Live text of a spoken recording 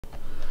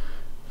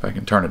if I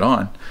can turn it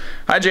on.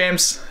 Hi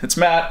James, it's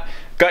Matt.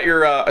 Got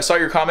your, I saw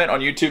your comment on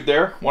YouTube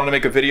there. Wanted to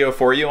make a video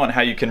for you on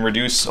how you can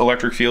reduce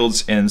electric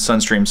fields in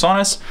SunStream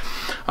saunas.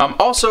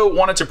 Also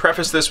wanted to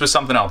preface this with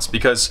something else,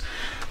 because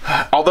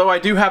although I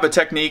do have a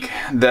technique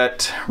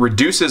that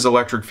reduces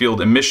electric field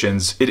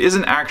emissions, it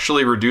isn't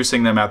actually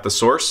reducing them at the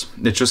source.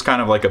 It's just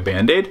kind of like a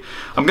band-aid.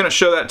 I'm gonna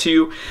show that to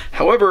you.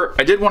 However,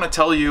 I did want to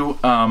tell you,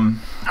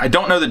 I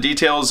don't know the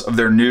details of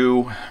their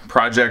new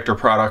project or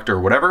product or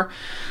whatever,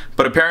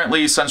 but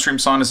apparently SunStream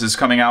Saunas is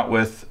coming out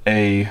with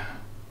a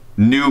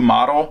new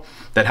model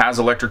that has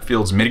electric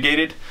fields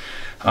mitigated.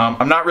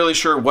 I'm not really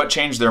sure what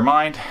changed their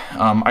mind.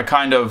 I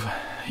kind of,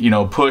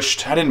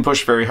 pushed, I didn't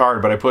push very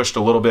hard, but I pushed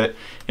a little bit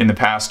in the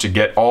past to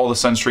get all the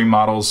SunStream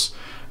models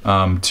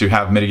to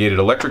have mitigated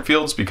electric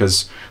fields,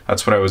 because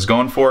that's what I was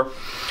going for.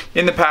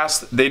 In the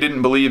past, they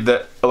didn't believe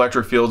that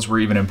electric fields were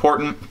even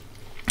important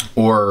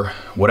or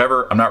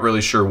whatever. I'm not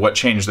really sure what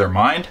changed their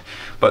mind,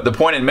 but the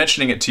point in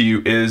mentioning it to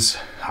you is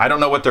I don't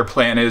know what their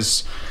plan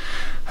is.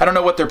 I don't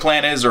know what their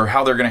plan is or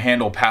how they're going to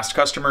handle past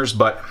customers,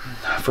 but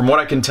from what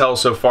I can tell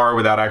so far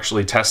without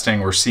actually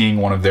testing or seeing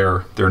one of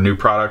their new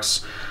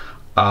products,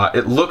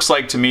 it looks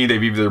like to me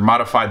they've either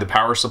modified the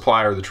power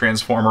supply or the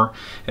transformer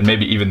and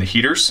maybe even the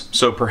heaters.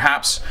 So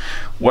perhaps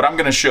what I'm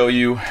going to show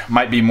you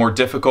might be more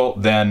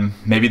difficult than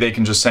maybe they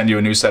can just send you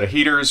a new set of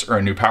heaters or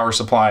a new power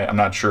supply. I'm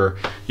not sure.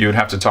 You would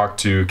have to talk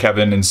to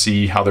Kevin and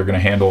see how they're going to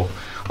handle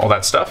all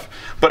that stuff.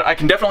 But I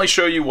can definitely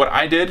show you what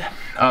I did.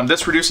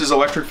 This reduces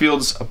electric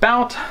fields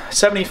about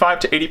 75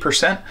 to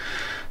 80%.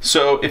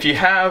 So if you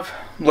have,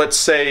 let's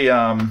say,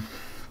 I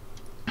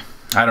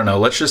don't know,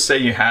 let's just say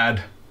you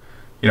had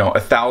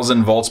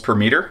 1,000 volts per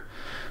meter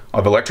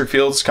of electric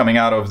fields coming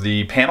out of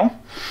the panel.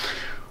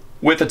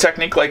 With a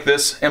technique like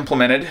this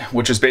implemented,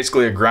 which is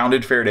basically a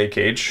grounded Faraday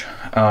cage,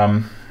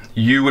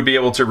 you would be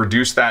able to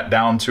reduce that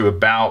down to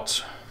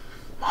about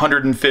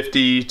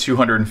 150,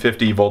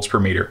 250 volts per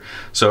meter.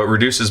 So it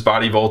reduces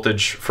body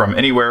voltage from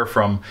anywhere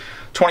from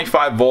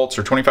 25 volts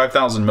or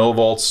 25,000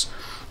 millivolts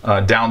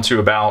down to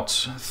about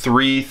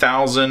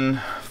 3,000,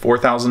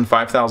 4,000,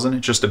 5,000. It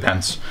just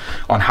depends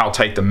on how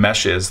tight the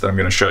mesh is that I'm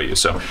going to show you.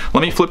 So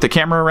let me flip the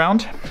camera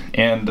around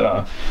and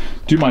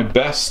do my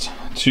best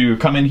to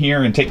come in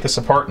here and take this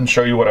apart and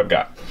show you what I've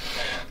got.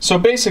 So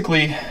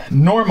basically,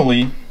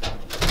 normally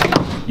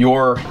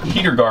your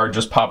heater guard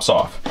just pops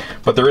off,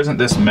 but there isn't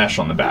this mesh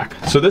on the back.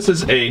 So this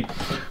is a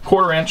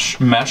 1/4 inch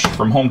mesh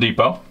from Home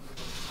Depot,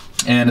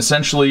 and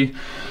essentially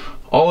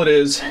all it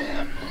is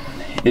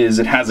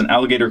it has an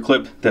alligator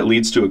clip that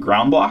leads to a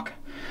ground block.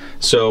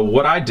 So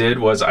what I did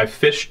was I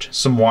fished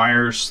some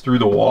wires through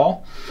the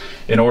wall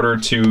in order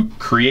to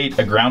create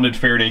a grounded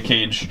Faraday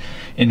cage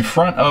in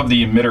front of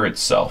the emitter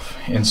itself.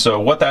 And so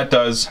what that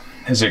does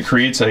is it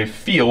creates a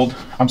field,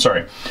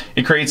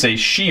 it creates a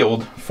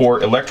shield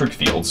for electric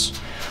fields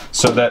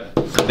so that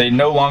they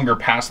no longer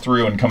pass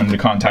through and come into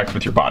contact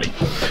with your body.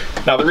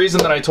 Now the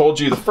reason that I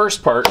told you the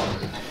first part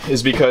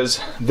is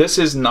because that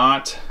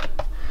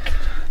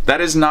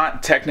is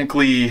not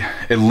technically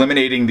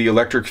eliminating the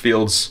electric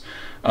fields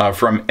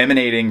from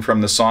emanating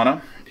from the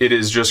sauna. It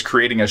is just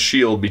creating a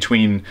shield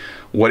between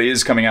what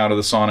is coming out of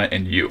the sauna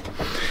and you.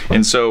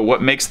 And so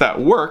what makes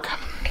that work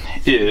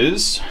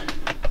is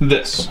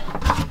this.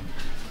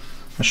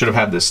 I should have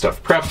had this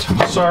stuff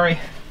prepped, sorry.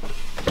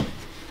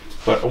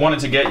 But I wanted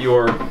to get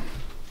your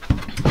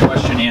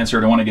question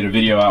answered. I want to get a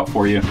video out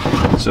for you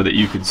so that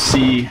you could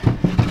see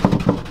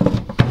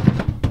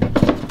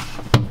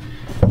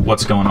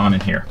what's going on in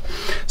here.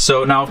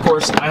 So now, of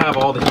course, I have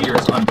all the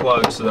heaters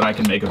unplugged so that I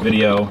can make a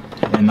video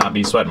and not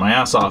be sweating my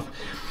ass off.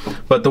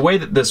 But the way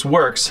that this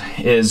works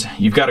is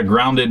you've got a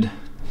ground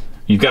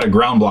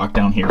block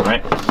down here,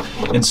 right?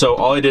 And so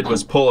all I did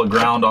was pull a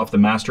ground off the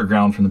master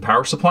ground from the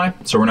power supply,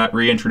 so we're not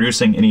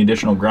reintroducing any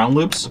additional ground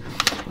loops.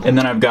 And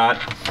then I've got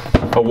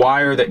a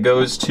wire that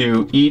goes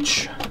to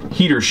each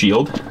heater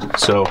shield.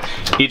 So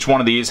each one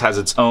of these has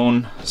its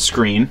own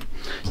screen.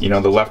 The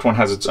left one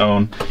has its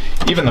own,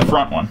 even the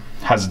front one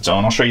has its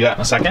own. I'll show you that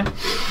in a second.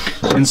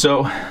 And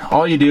so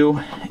all you do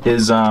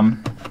is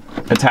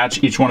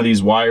attach each one of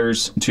these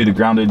wires to the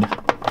ground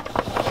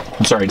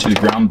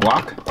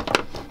block,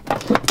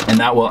 and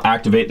that will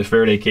activate the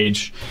Faraday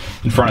cage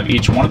in front of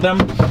each one of them.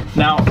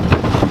 Now,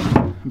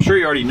 I'm sure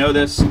you already know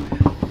this,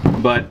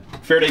 but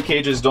Faraday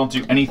cages don't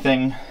do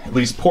anything, at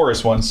least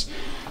porous ones,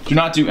 do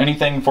not do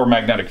anything for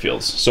magnetic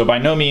fields. So by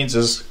no means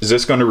is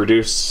this going to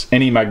reduce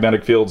any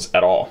magnetic fields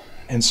at all.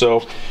 And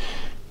so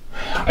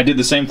I did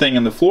the same thing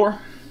in the floor.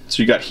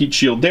 So you got heat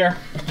shield there.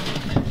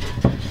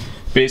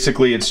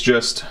 Basically it's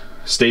just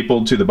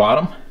stapled to the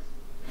bottom,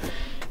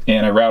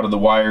 and I routed the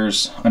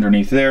wires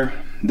underneath there.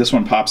 This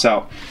one pops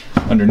out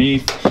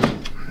underneath,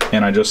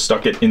 and I just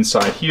stuck it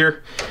inside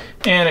here,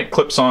 and it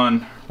clips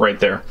on right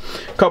there.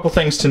 A couple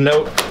things to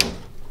note.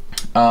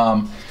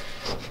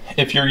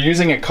 If you're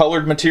using a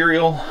colored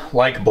material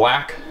like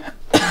black,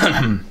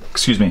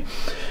 excuse me,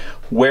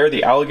 where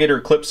the alligator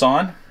clips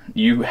on,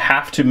 you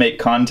have to make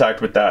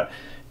contact with that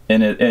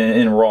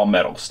in raw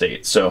metal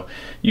state. So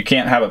you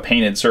can't have a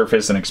painted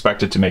surface and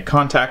expect it to make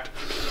contact.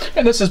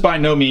 And this is by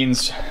no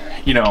means,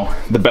 you know,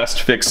 the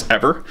best fix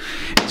ever.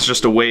 It's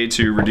just a way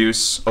to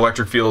reduce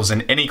electric fields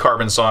in any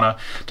carbon sauna.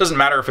 Doesn't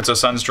matter if it's a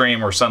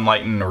SunStream or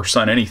Sunlighten or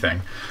Sun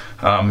anything.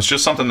 It's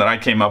just something that I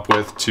came up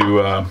with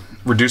to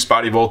reduce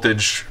body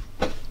voltage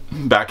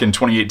back in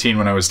 2018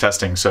 when I was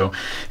testing. So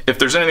if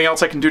there's anything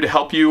else I can do to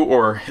help you,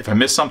 or if I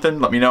missed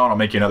something, let me know and I'll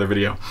make you another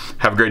video.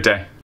 Have a great day.